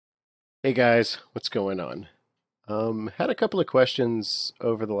Hey guys, what's going on? Had a couple of questions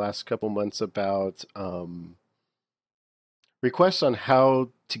over the last couple months about requests on how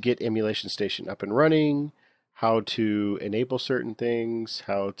to get Emulation Station up and running, how to enable certain things,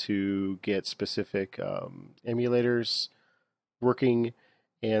 how to get specific emulators working.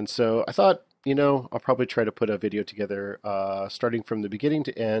 And so I thought, I'll probably try to put a video together starting from the beginning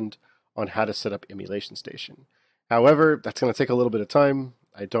to end on how to set up Emulation Station. However, that's going to take a little bit of time.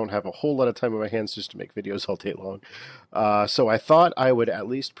 I don't have a whole lot of time on my hands just to make videos all day long. So I thought I would at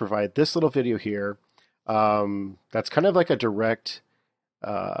least provide this little video here. That's kind of like a direct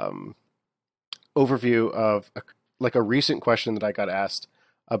um, overview of like a recent question that I got asked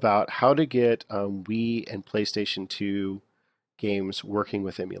about how to get Wii and PlayStation 2 games working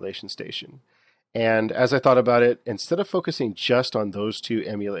with Emulation Station. And as I thought about it, instead of focusing just on those two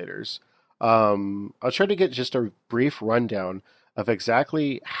emulators, I'll try to get just a brief rundown of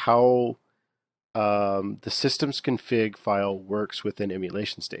exactly how the systems config file works within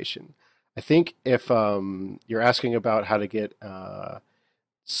Emulation Station. I think if you're asking about how to get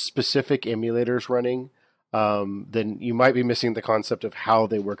specific emulators running, then you might be missing the concept of how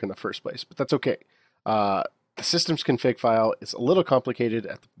they work in the first place, but that's okay. The systems config file is a little complicated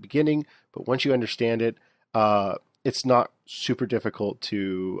at the beginning, but once you understand it, it's not super difficult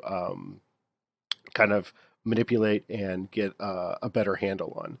to kind of manipulate and get a better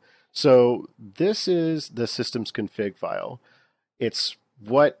handle on. So this is the systems config file. It's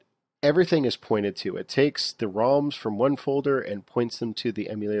what everything is pointed to. It takes the ROMs from one folder and points them to the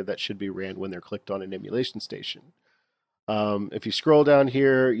emulator that should be ran when they're clicked on an emulation station. If you scroll down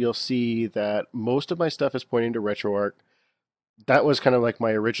here, you'll see that most of my stuff is pointing to RetroArch. That was kind of like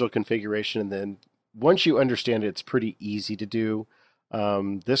my original configuration, and then once you understand it, it's pretty easy to do.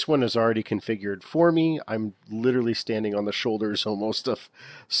 This one is already configured for me. I'm literally standing on the shoulders almost of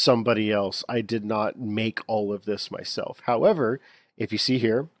somebody else. I did not make all of this myself. However, if you see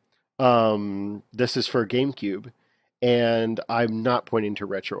here, this is for GameCube, and I'm not pointing to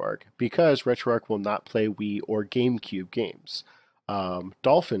RetroArch because RetroArch will not play Wii or GameCube games.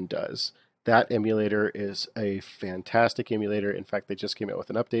 Dolphin does. That emulator is a fantastic emulator. In fact, they just came out with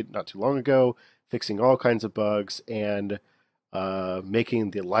an update not too long ago, fixing all kinds of bugs and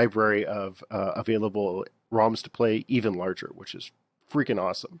making the library of available ROMs to play even larger, which is freaking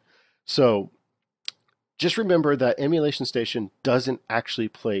awesome. So just remember that Emulation Station doesn't actually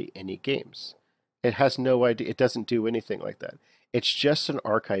play any games. It has no idea. It doesn't do anything like that. It's just an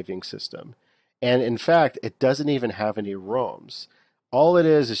archiving system. And in fact, it doesn't even have any ROMs. All it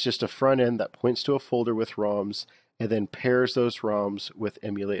is just a front end that points to a folder with ROMs and then pairs those ROMs with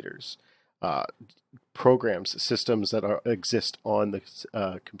emulators, uh, programs, systems that exist on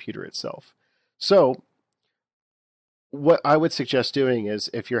the computer itself. So what I would suggest doing is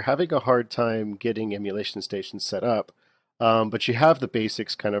if you're having a hard time getting emulation stations set up, but you have the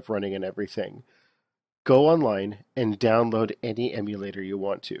basics kind of running and everything, go online and download any emulator you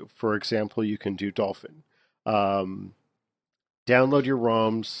want to. For example, you can do Dolphin. Um, Download your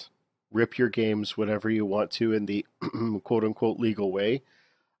ROMs, rip your games, whatever you want to in the quote unquote legal way,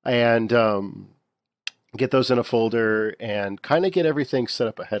 and get those in a folder and kind of get everything set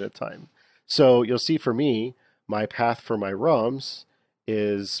up ahead of time. So you'll see for me, my path for my ROMs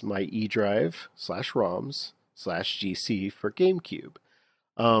is my E drive slash ROMs slash GC for GameCube.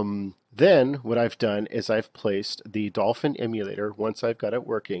 Then what I've done is I've placed the Dolphin emulator once I've got it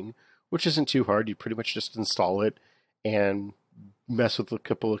working, which isn't too hard. You pretty much just install it and mess with a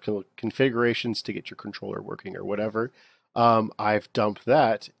couple of configurations to get your controller working or whatever. I've dumped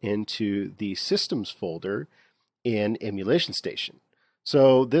that into the systems folder in Emulation Station.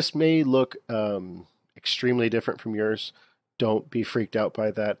 So this may look extremely different from yours. Don't be freaked out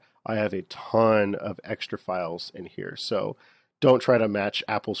by that. I have a ton of extra files in here. So don't try to match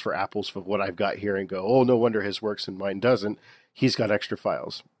apples for apples with what I've got here and go, oh, no wonder his works and mine doesn't. He's got extra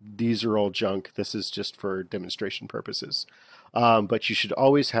files. These are all junk. This is just for demonstration purposes. But you should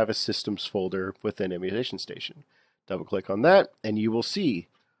always have a systems folder within Emulation Station. Double click on that and you will see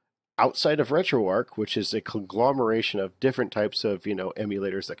outside of RetroArch, which is a conglomeration of different types of,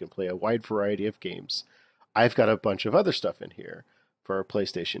 emulators that can play a wide variety of games, I've got a bunch of other stuff in here for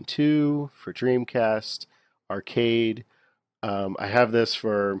PlayStation 2, for Dreamcast, arcade. I have this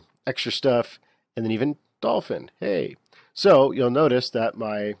for extra stuff, and then even Dolphin. Hey. So you'll notice that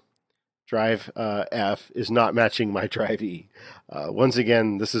my drive F is not matching my drive E. Once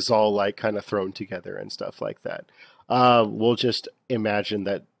again, this is all like kind of thrown together and stuff like that. We'll just imagine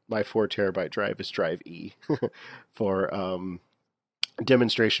that my 4 terabyte drive is drive E for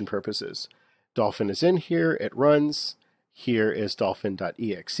demonstration purposes. Dolphin is in here, it runs. Here is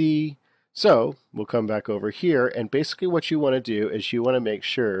dolphin.exe. So we'll come back over here, and basically what you want to do is you want to make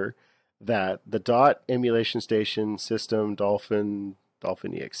sure that the dot emulation station system dolphin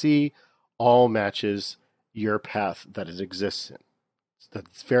exe all matches your path that it exists in.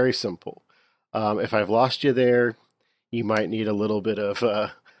 That's very simple. If I've lost you there, you might need a little bit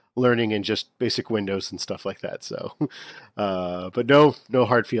of learning in just basic Windows and stuff like that. So, but no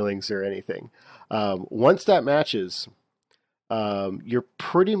hard feelings or anything. Once that matches, you're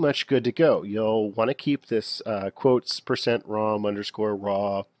pretty much good to go. You'll want to keep this quotes %rom underscore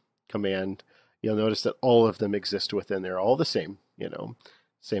raw command. You'll notice that all of them exist within there, all the same.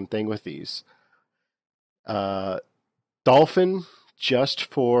 Same thing with these. Dolphin, just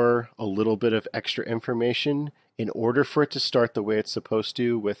for a little bit of extra information, in order for it to start the way it's supposed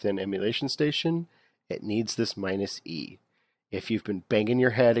to within Emulation Station, it needs this -E. If you've been banging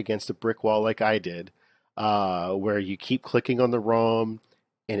your head against a brick wall like I did, where you keep clicking on the ROM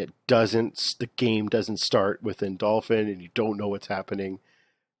and the game doesn't start within Dolphin and you don't know what's happening,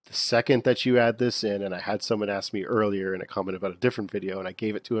 the second that you add this in, and I had someone ask me earlier in a comment about a different video, and I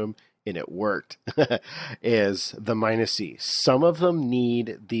gave it to him, and it worked, is the -E. Some of them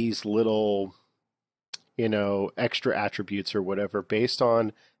need these little, extra attributes or whatever based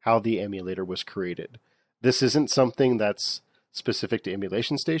on how the emulator was created. This isn't something that's specific to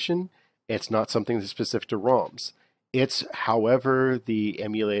Emulation Station. It's not something that's specific to ROMs. It's however the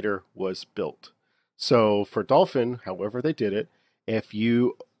emulator was built. So for Dolphin, however they did it, if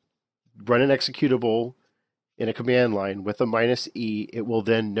you run an executable in a command line with a -E, it will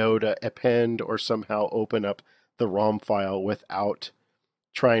then know to append or somehow open up the ROM file without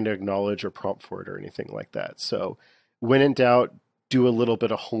trying to acknowledge or prompt for it or anything like that. So when in doubt, do a little bit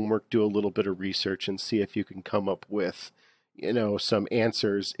of homework, do a little bit of research, and see if you can come up with, some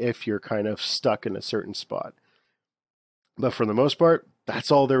answers if you're kind of stuck in a certain spot. But for the most part, that's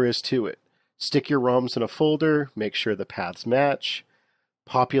all there is to it. Stick your ROMs in a folder, make sure the paths match,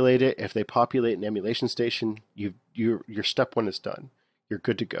 populate it. If they populate an Emulation Station, your step one is done. You're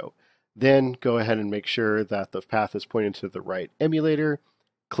good to go. Then go ahead and make sure that the path is pointing to the right emulator.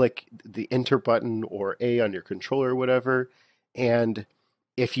 Click the enter button or A on your controller or whatever. And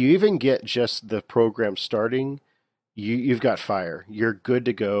if you even get just the program starting, you've got fire. You're good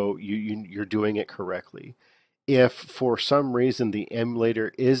to go. You're doing it correctly. If for some reason the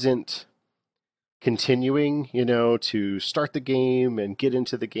emulator isn't continuing, to start the game and get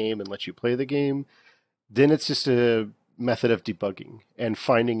into the game and let you play the game, then it's just a method of debugging and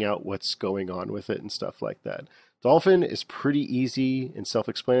finding out what's going on with it and stuff like that. Dolphin is pretty easy and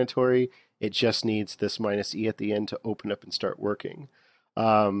self-explanatory. It just needs this -E at the end to open up and start working.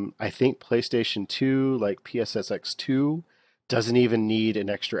 I think PlayStation 2, like PSSX2, doesn't even need an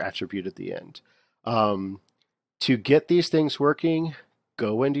extra attribute at the end. To get these things working,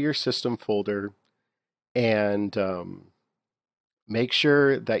 go into your system folder and make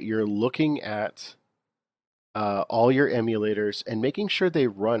sure that you're looking at all your emulators and making sure they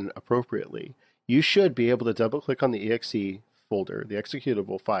run appropriately. You should be able to double click on the exe folder, the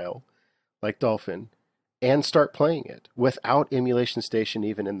executable file, like Dolphin, and start playing it without Emulation Station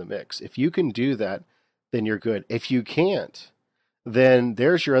even in the mix. If you can do that, then you're good. If you can't, then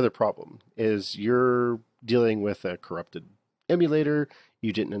there's your other problem, is you're dealing with a corrupted emulator,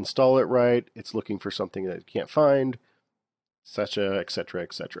 you didn't install it right, it's looking for something that you can't find, etc., etc.,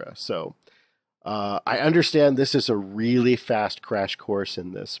 etc. So I understand this is a really fast crash course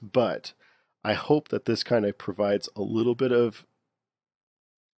in this, but I hope that this kind of provides a little bit of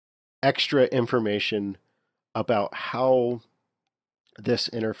extra information about how this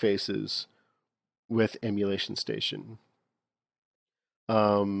interfaces with Emulation Station.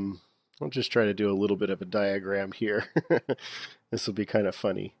 I'll just try to do a little bit of a diagram here. This will be kind of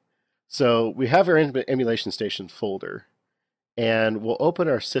funny. So we have our Emulation Station folder, and we'll open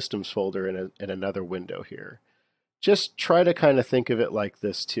our Systems folder in another window here. Just try to kind of think of it like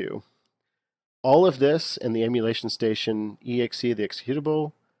this too. All of this in the Emulation Station exe, the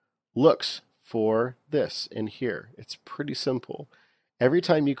executable, looks for this in here. It's pretty simple. Every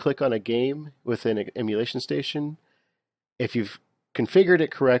time you click on a game within an Emulation Station, if you've configured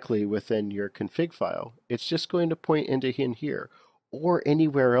it correctly within your config file, it's just going to point into in here or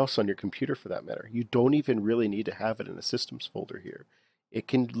anywhere else on your computer for that matter. You don't even really need to have it in a systems folder here. It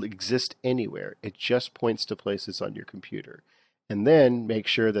can exist anywhere. It just points to places on your computer. And then make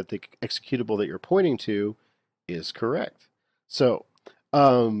sure that the executable that you're pointing to is correct. So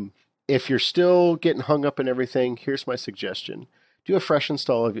if you're still getting hung up in everything, here's my suggestion. Do a fresh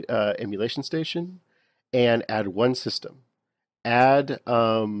install of Emulation Station and add one system. Add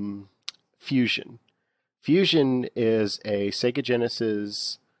Fusion. Fusion is a Sega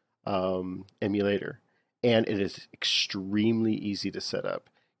Genesis emulator, and it is extremely easy to set up.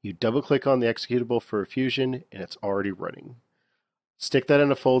 You double click on the executable for Fusion and it's already running. Stick that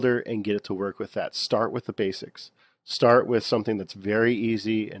in a folder and get it to work with that. Start with the basics. Start with something that's very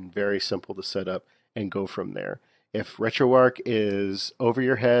easy and very simple to set up and go from there. If RetroArch is over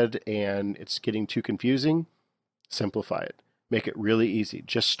your head and it's getting too confusing, simplify it. Make it really easy.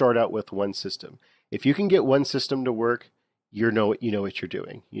 Just start out with one system. If you can get one system to work, you know what you're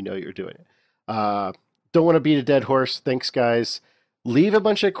doing. You know you're doing it. Don't want to beat a dead horse. Thanks, guys. Leave a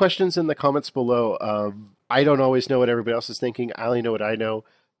bunch of questions in the comments below. I don't always know what everybody else is thinking. I only know what I know.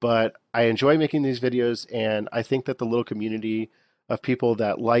 But I enjoy making these videos, and I think that the little community of people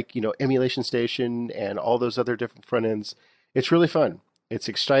that like, Emulation Station and all those other different front ends, it's really fun. It's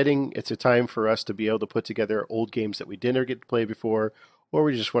exciting. It's a time for us to be able to put together old games that we didn't get to play before, or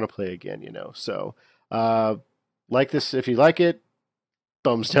we just want to play again, So, like this if you like it.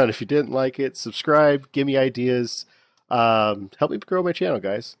 Thumbs down if you didn't like it. Subscribe. Give me ideas. Help me grow my channel,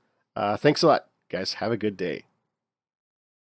 guys. Thanks a lot, guys. Have a good day.